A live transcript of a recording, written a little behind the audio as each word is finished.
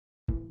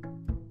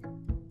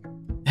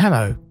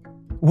Hello.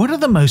 What are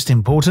the most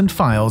important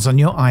files on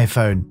your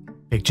iPhone?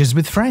 Pictures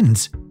with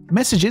friends,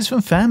 messages from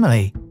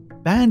family,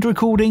 band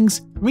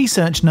recordings,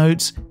 research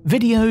notes,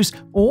 videos,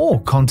 or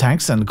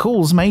contacts and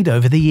calls made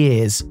over the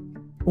years.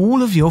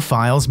 All of your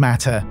files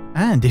matter,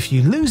 and if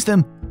you lose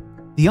them,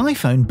 the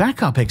iPhone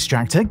Backup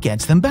Extractor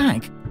gets them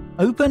back.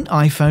 Open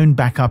iPhone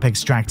Backup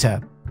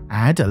Extractor.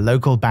 Add a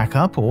local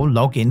backup or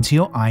log into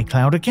your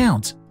iCloud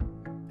account.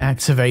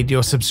 Activate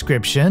your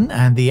subscription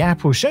and the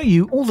app will show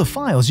you all the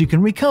files you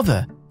can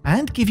recover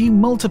and give you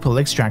multiple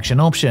extraction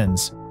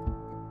options.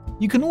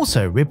 You can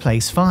also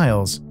replace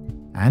files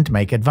and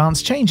make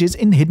advanced changes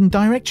in hidden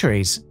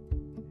directories.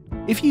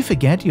 If you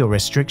forget your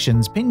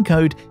restrictions PIN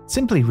code,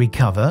 simply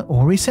recover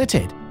or reset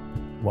it.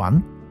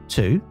 1,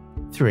 2,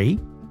 3,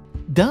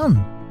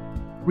 done!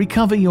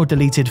 Recover your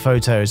deleted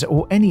photos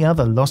or any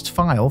other lost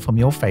file from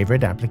your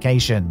favorite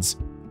applications.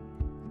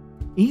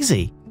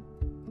 Easy!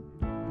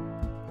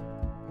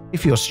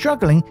 If you're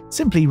struggling,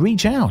 simply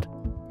reach out.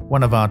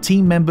 One of our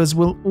team members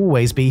will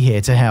always be here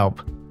to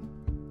help.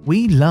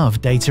 We love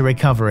data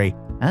recovery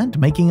and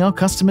making our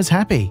customers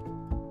happy.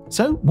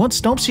 So what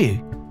stops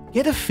you?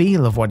 Get a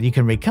feel of what you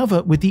can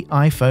recover with the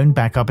iPhone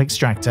Backup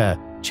Extractor.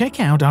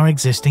 Check out our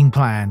existing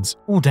plans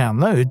or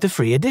download the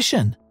free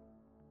edition.